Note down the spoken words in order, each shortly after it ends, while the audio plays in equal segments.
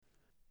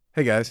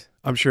Hey guys,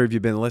 I'm sure if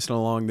you've been listening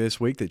along this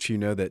week that you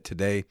know that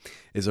today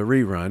is a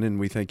rerun, and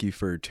we thank you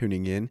for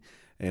tuning in.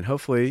 And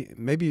hopefully,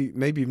 maybe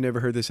you've never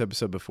heard this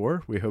episode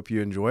before. We hope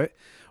you enjoy it.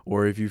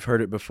 Or if you've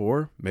heard it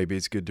before, maybe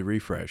it's good to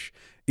refresh.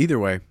 Either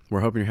way, we're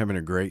hoping you're having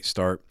a great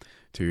start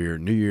to your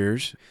New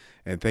Year's.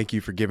 And thank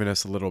you for giving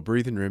us a little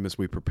breathing room as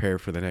we prepare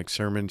for the next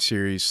sermon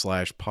series /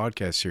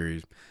 podcast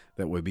series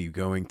that we'll be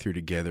going through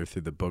together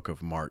through the book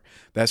of Mark.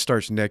 That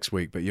starts next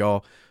week. But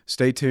y'all,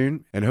 stay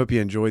tuned and hope you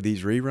enjoy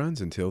these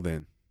reruns. Until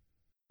then.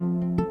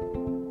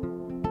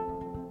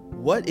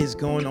 What is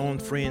going on,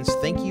 friends?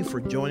 Thank you for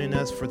joining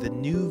us for the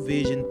New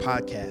Vision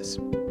podcast.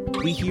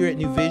 We here at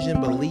New Vision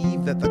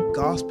believe that the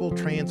gospel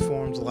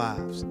transforms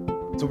lives.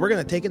 So we're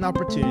going to take an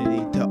opportunity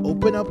to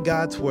open up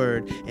God's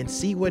word and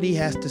see what he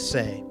has to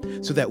say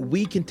so that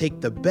we can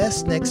take the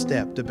best next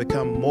step to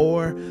become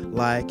more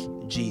like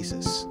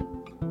Jesus.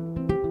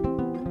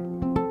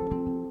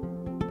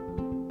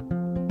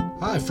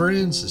 Hi,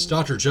 friends. It's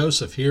Dr.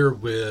 Joseph here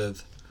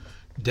with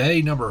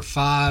day number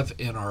 5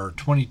 in our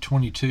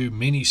 2022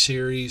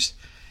 mini-series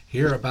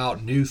here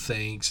about new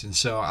things. And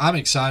so I'm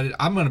excited.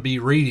 I'm going to be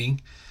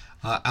reading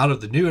out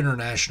of the New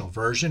International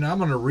Version. I'm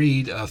going to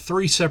read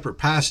 3 separate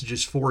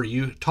passages for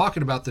you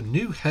talking about the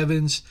new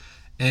heavens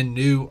and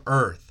new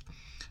earth.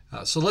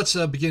 So let's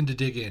begin to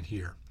dig in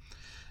here.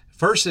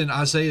 First, in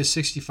Isaiah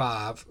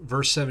 65,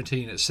 verse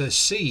 17, it says,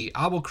 "See,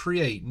 I will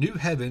create new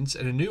heavens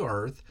and a new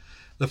earth.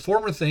 The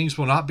former things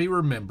will not be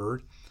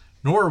remembered,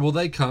 nor will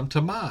they come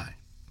to mind."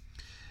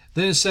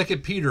 Then in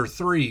 2 Peter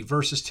 3,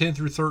 verses 10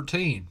 through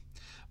 13,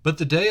 "But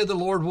the day of the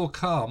Lord will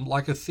come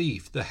like a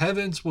thief. The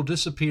heavens will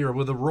disappear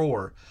with a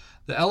roar.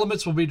 The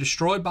elements will be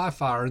destroyed by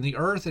fire, and the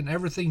earth and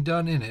everything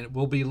done in it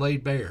will be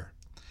laid bare.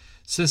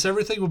 Since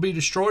everything will be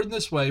destroyed in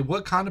this way,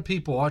 what kind of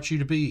people ought you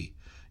to be?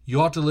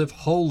 You ought to live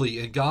holy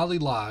and godly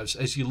lives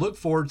as you look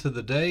forward to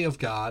the day of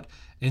God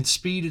and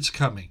speed its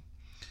coming.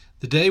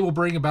 The day will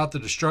bring about the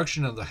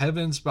destruction of the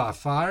heavens by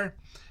fire,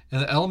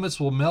 and the elements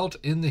will melt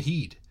in the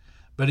heat.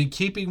 But in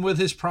keeping with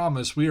his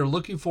promise, we are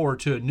looking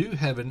forward to a new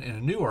heaven and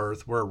a new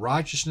earth where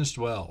righteousness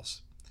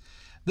dwells."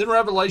 Then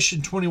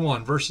Revelation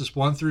 21, verses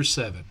 1 through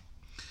 7.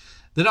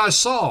 "Then I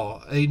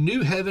saw a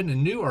new heaven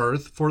and new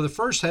earth, for the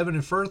first heaven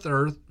and first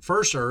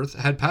earth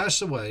had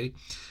passed away,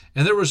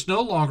 and there was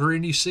no longer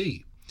any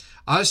sea.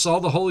 I saw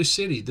the holy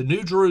city, the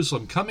new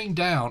Jerusalem, coming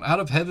down out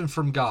of heaven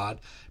from God,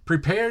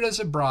 prepared as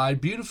a bride,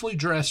 beautifully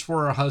dressed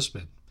for her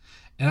husband.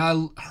 And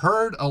I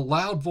heard a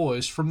loud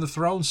voice from the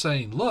throne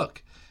saying,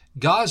 'Look,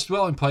 God's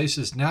dwelling place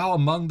is now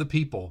among the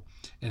people,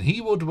 and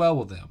he will dwell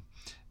with them.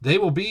 They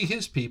will be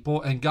his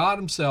people, and God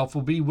himself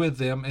will be with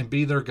them and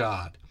be their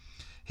God.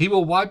 He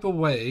will wipe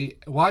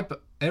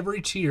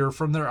every tear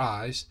from their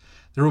eyes.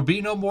 There will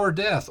be no more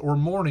death or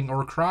mourning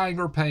or crying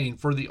or pain,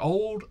 for the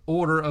old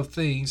order of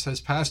things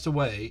has passed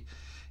away.'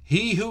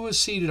 He who was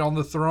seated on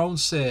the throne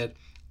said,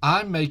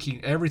 'I'm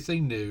making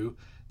everything new.'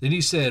 Then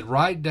he said,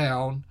 'Write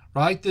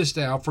this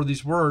down, for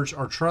these words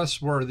are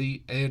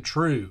trustworthy and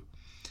true.'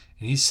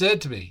 And he said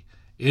to me,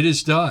 'It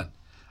is done.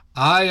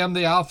 I am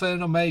the Alpha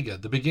and Omega,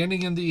 the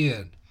beginning and the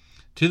end.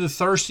 To the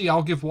thirsty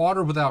I'll give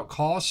water without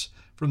cost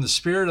from the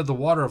Spirit of the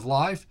water of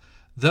life.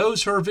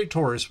 Those who are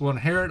victorious will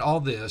inherit all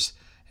this,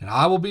 and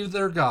I will be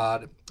their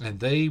God, and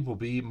they will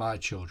be my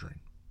children.'"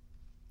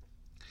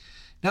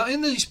 Now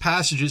in these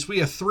passages, we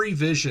have 3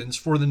 visions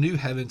for the new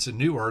heavens and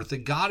new earth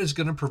that God is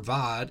going to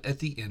provide at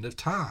the end of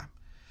time.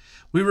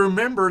 We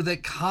remember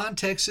that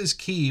context is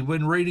key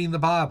when reading the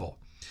Bible.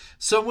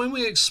 So when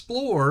we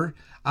explore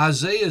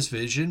Isaiah's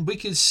vision, we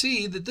can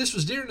see that this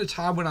was during the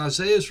time when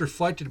Isaiah is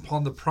reflecting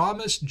upon the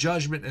promised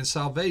judgment and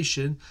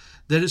salvation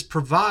that is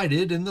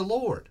provided in the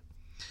Lord.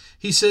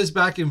 He says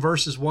back in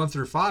verses 1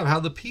 through 5 how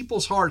the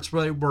people's hearts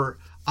were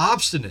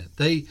obstinate.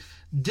 They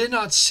did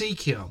not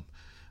seek him.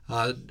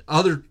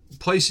 Other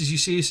places you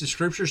see in the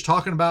scriptures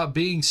talking about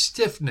being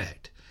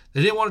stiff-necked.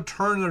 They didn't want to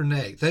turn their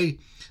neck.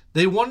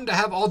 They wanted to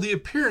have all the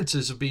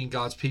appearances of being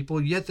God's people,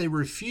 yet they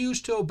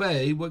refused to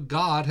obey what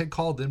God had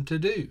called them to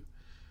do.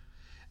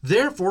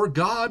 Therefore,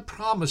 God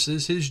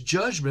promises his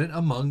judgment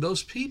among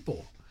those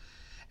people.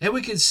 And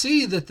we can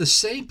see that the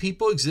same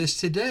people exist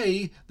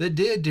today that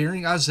did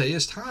during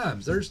Isaiah's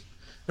times.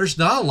 There's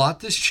not a lot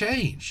that's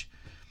changed.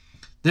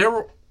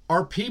 There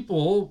are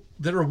people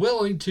that are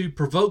willing to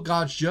provoke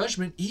God's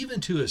judgment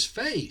even to his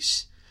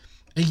face,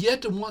 and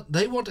yet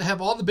they want to have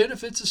all the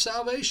benefits of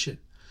salvation.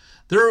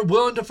 They're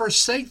willing to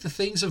forsake the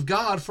things of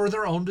God for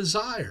their own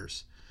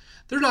desires.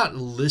 They're not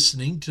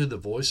listening to the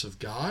voice of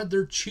God.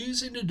 They're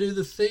choosing to do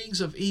the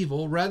things of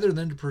evil rather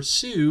than to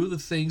pursue the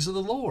things of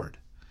the Lord.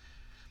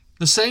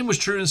 The same was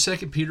true in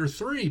 2 Peter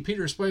 3.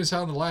 Peter explains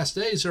how in the last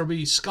days there will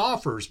be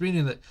scoffers,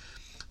 meaning that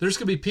there's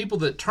going to be people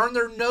that turn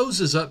their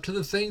noses up to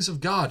the things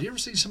of God. You ever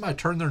see somebody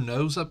turn their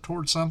nose up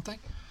towards something?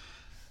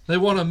 They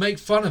want to make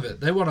fun of it.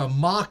 They want to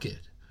mock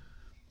it.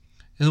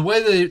 And the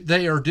way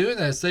they are doing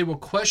that is they will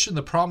question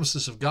the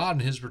promises of God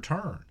and his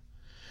return.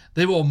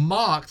 They will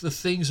mock the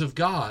things of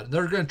God.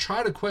 They're going to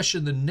try to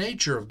question the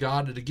nature of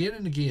God again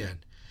and again.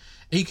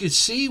 And you can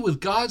see with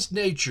God's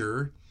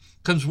nature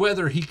comes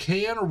whether he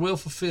can or will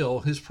fulfill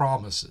his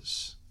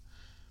promises.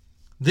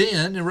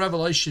 Then, in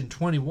Revelation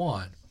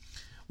 21,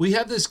 we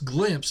have this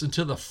glimpse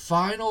into the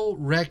final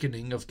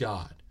reckoning of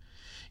God.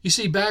 You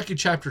see, back in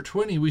chapter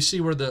 20, we see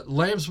where the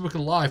Lamb's Book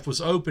of Life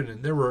was opened,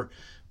 and there were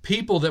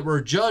people that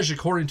were judged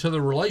according to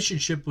their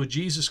relationship with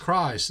Jesus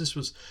Christ. This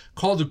was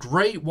called the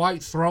Great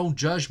White Throne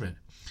Judgment.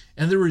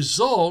 And the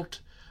result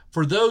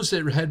for those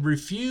that had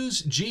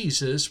refused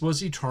Jesus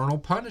was eternal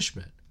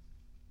punishment.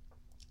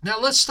 Now,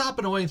 let's stop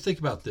in a way and think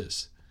about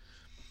this.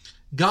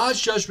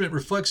 God's judgment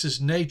reflects his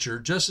nature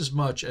just as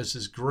much as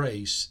his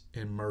grace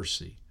and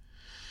mercy.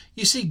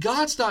 You see,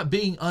 God's not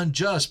being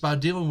unjust by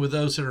dealing with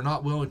those that are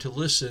not willing to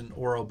listen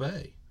or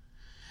obey.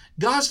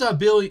 God's not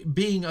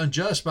being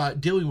unjust by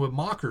dealing with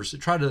mockers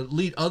that try to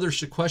lead others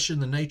to question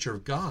the nature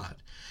of God.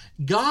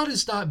 God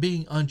is not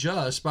being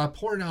unjust by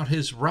pouring out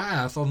his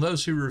wrath on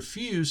those who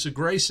refuse the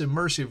grace and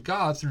mercy of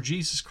God through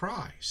Jesus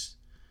Christ.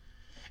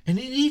 And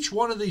in each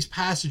one of these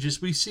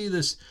passages, we see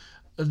this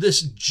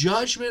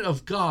judgment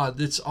of God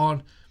that's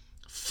on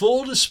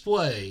full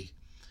display,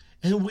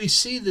 and we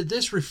see that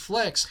this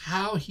reflects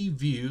how he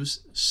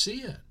views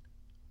sin.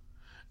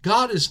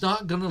 God is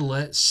not going to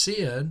let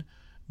sin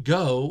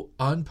go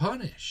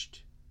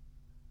unpunished.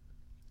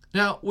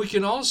 Now, we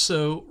can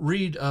also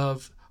read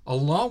of,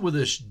 along with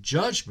this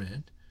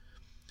judgment,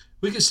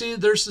 we can see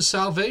there's the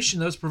salvation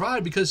that's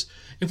provided, because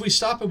if we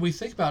stop and we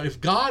think about it,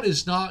 if God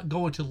is not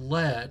going to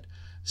let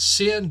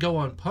sin go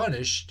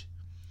unpunished,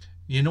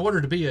 in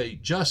order to be a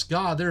just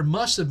God, there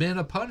must have been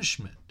a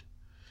punishment,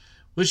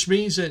 which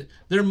means that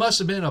there must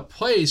have been a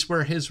place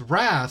where his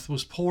wrath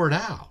was poured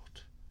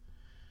out.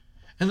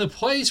 And the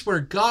place where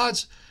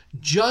God's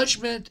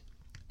judgment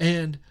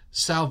and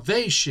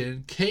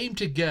salvation came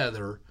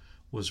together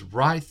was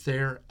right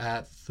there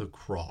at the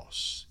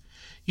cross.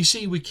 You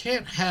see, we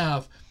can't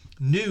have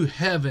new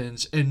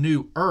heavens and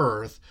new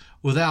earth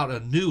without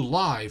a new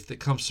life that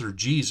comes through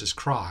Jesus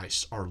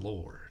Christ, our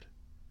Lord.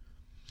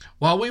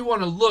 While we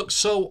want to look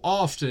so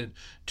often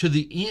to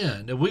the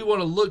end, and we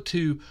want to look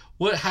to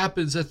what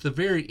happens at the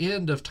very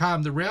end of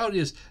time, the reality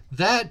is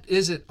that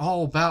isn't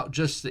all about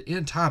just the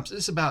end times.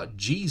 It's about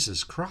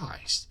Jesus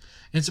Christ.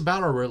 It's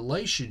about our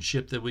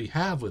relationship that we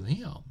have with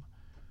him.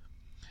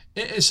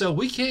 And so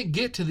we can't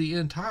get to the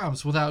end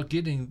times without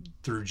getting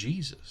through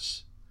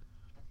Jesus.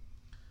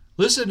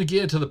 Listen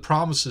again to the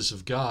promises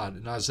of God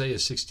in Isaiah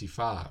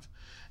 65.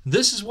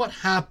 This is what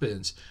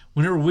happens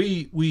whenever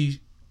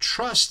we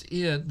trust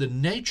in the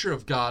nature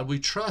of God, we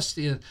trust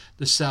in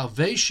the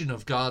salvation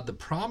of God, the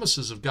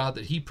promises of God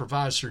that he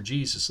provides through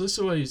Jesus.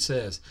 Listen to what he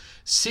says.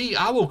 See,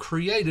 I will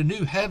create a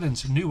new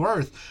heavens and new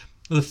earth.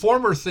 The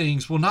former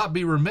things will not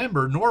be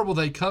remembered, nor will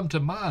they come to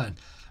mind.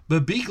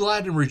 But be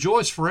glad and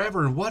rejoice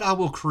forever in what I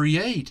will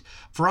create.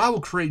 For I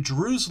will create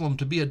Jerusalem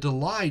to be a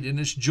delight, and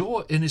its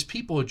joy, and his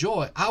people a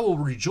joy. I will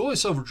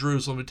rejoice over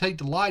Jerusalem and take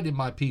delight in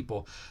my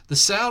people. The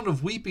sound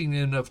of weeping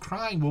and of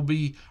crying will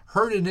be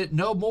heard in it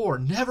no more.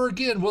 Never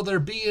again will there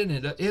be in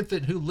it an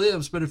infant who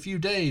lives but a few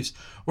days,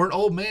 or an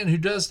old man who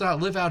does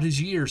not live out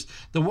his years.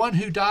 The one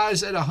who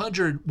dies at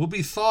 100 will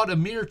be thought a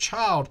mere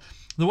child.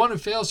 The one who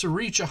fails to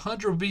reach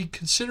 100 will be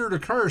considered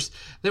accursed.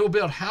 They will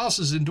build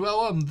houses and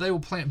dwell in them. They will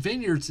plant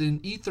vineyards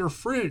and eat their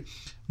fruit.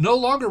 No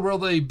longer will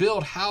they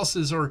build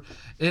houses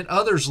and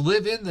others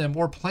live in them,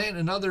 or plant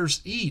and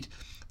others eat.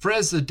 For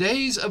as the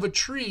days of a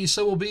tree,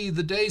 so will be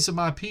the days of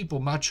my people.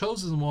 My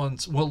chosen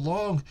ones will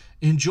long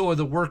enjoy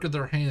the work of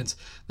their hands.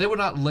 They will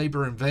not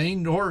labor in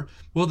vain, nor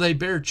will they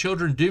bear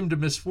children doomed to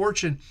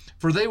misfortune.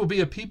 For they will be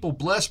a people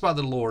blessed by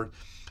the Lord,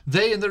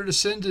 they and their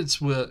descendants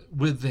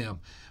with them.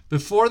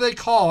 Before they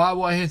call, I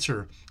will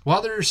answer.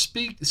 While they're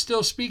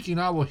still speaking,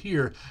 I will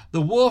hear. The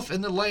wolf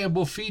and the lamb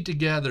will feed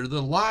together.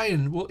 The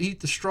lion will eat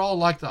the straw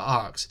like the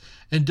ox,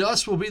 and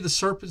dust will be the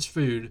serpent's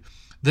food.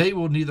 They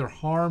will neither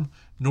harm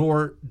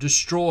nor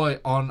destroy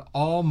on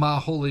all my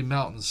holy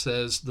mountain,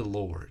 says the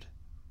Lord.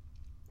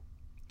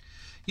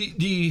 Do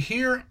you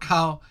hear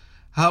how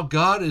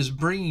God is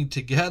bringing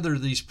together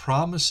these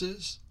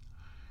promises?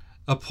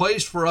 A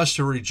place for us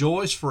to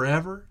rejoice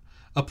forever,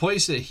 a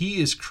place that he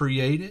has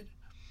created,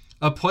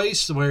 a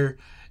place where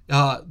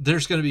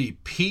there's going to be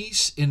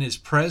peace in his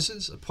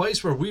presence, a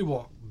place where we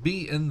will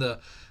be in the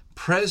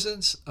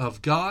presence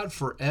of God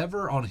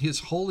forever on his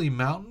holy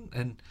mountain.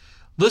 And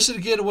listen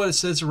again to what it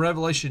says in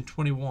Revelation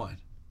 21.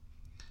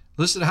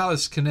 Listen to how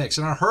this connects.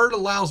 And I heard a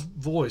loud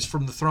voice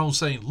from the throne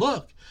saying,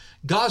 look,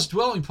 God's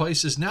dwelling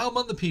place is now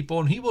among the people,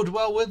 and he will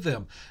dwell with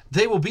them.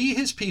 They will be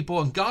his people,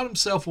 and God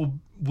himself will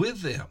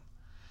with them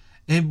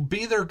and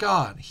be their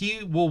God.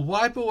 He will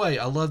wipe away,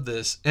 I love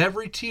this,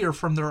 every tear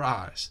from their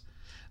eyes.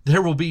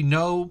 There will be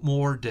no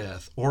more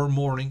death, or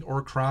mourning,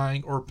 or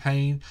crying, or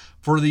pain,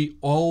 for the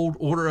old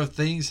order of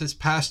things has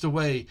passed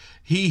away.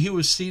 He who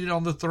was seated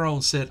on the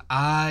throne said,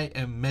 I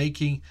am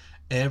making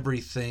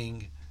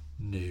everything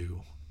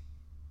new.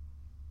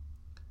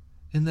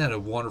 Isn't that a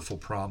wonderful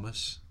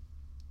promise?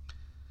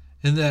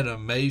 Isn't that an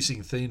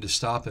amazing thing to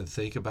stop and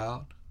think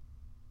about?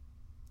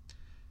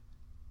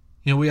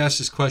 You know, we ask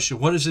this question,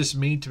 what does this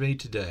mean to me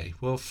today?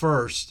 Well,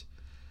 first,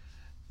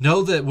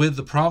 Know that with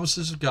the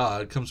promises of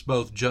God comes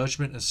both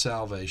judgment and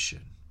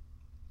salvation.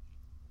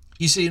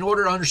 You see, in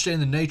order to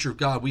understand the nature of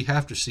God, we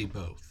have to see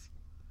both.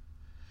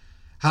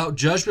 How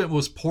judgment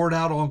was poured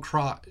out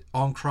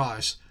on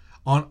Christ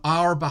on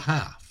our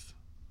behalf.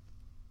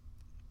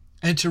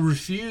 And to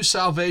refuse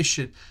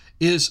salvation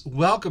is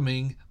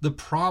welcoming the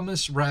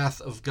promised wrath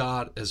of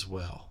God as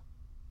well.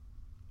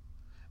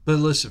 But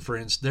listen,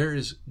 friends, there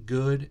is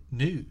good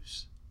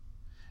news.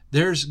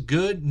 There's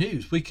good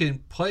news. We can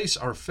place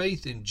our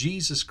faith in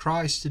Jesus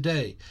Christ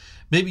today.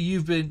 Maybe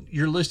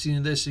you're listening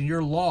to this and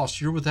you're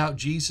lost. You're without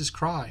Jesus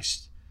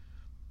Christ.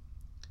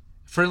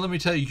 Friend, let me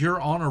tell you,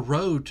 you're on a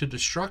road to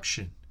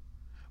destruction.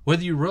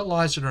 Whether you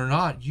realize it or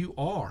not, you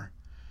are.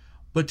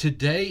 But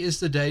today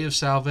is the day of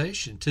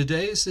salvation.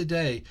 Today is the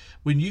day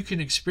when you can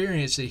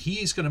experience that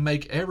He's going to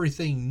make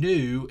everything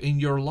new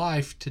in your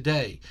life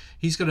today.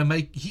 He's going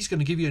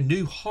to give you a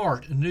new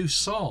heart, a new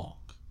song.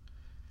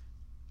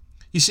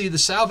 You see, the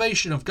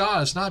salvation of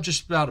God is not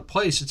just about a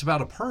place, it's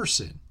about a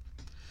person.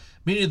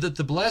 Meaning that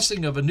the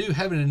blessing of a new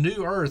heaven and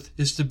new earth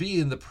is to be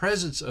in the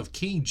presence of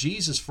King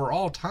Jesus for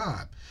all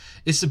time.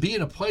 It's to be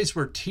in a place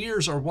where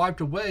tears are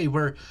wiped away,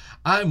 where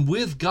I'm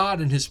with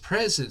God in His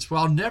presence,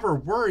 where I'll never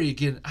worry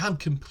again. I'm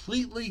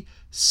completely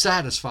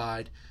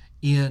satisfied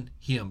in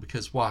Him.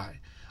 Because why?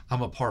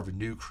 I'm a part of a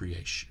new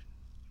creation.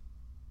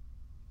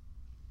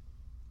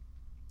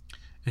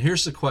 And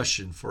here's the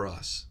question for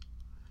us.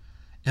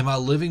 Am I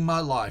living my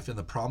life in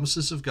the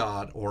promises of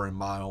God or in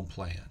my own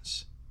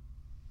plans?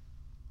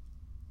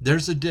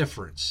 There's a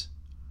difference,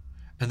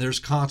 and there's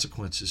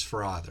consequences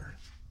for either.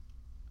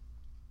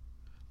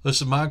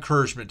 Listen, my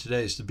encouragement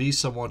today is to be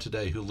someone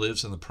today who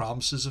lives in the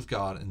promises of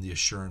God and the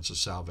assurance of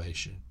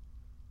salvation.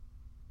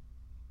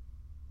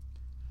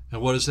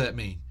 And what does that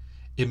mean?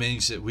 It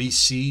means that we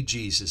see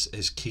Jesus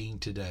as King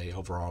today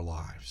over our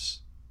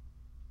lives.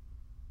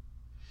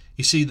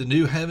 You see, the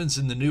new heavens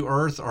and the new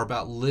earth are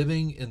about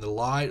living in the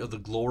light of the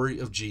glory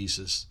of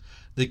Jesus,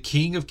 the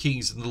King of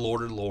Kings and the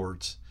Lord of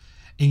Lords.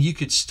 And you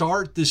could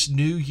start this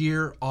new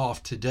year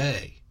off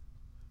today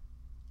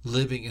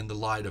living in the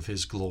light of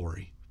His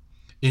glory,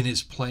 in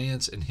His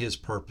plans and His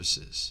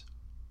purposes.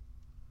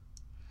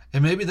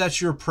 And maybe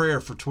that's your prayer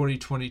for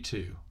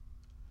 2022,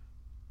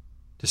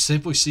 to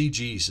simply see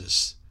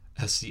Jesus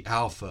as the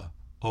Alpha,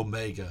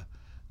 Omega,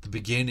 the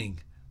beginning,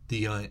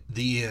 the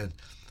end,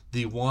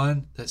 the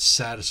one that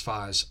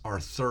satisfies our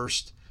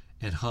thirst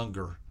and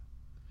hunger.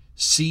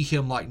 See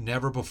Him like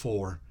never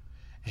before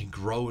and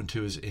grow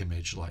into His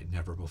image like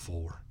never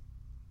before.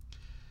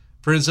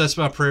 Friends, that's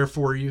my prayer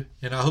for you,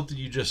 and I hope that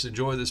you just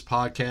enjoy this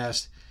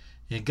podcast.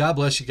 And God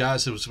bless you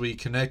guys as we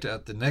connect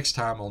at the next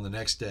time on the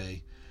next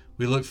day.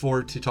 We look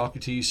forward to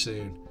talking to you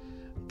soon.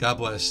 God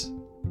bless.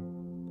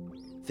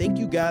 Thank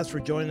you guys for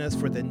joining us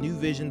for the New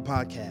Vision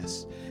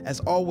podcast. As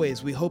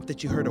always, we hope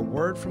that you heard a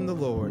word from the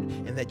Lord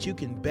and that you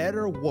can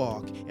better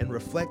walk and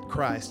reflect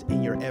Christ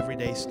in your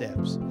everyday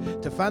steps.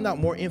 To find out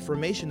more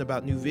information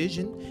about New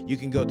Vision, you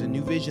can go to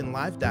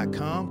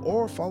newvisionlife.com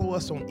or follow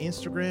us on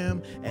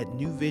Instagram at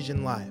New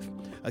Vision Life.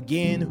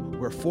 Again,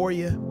 we're for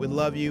you, we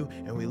love you,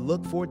 and we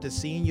look forward to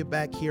seeing you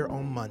back here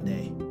on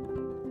Monday.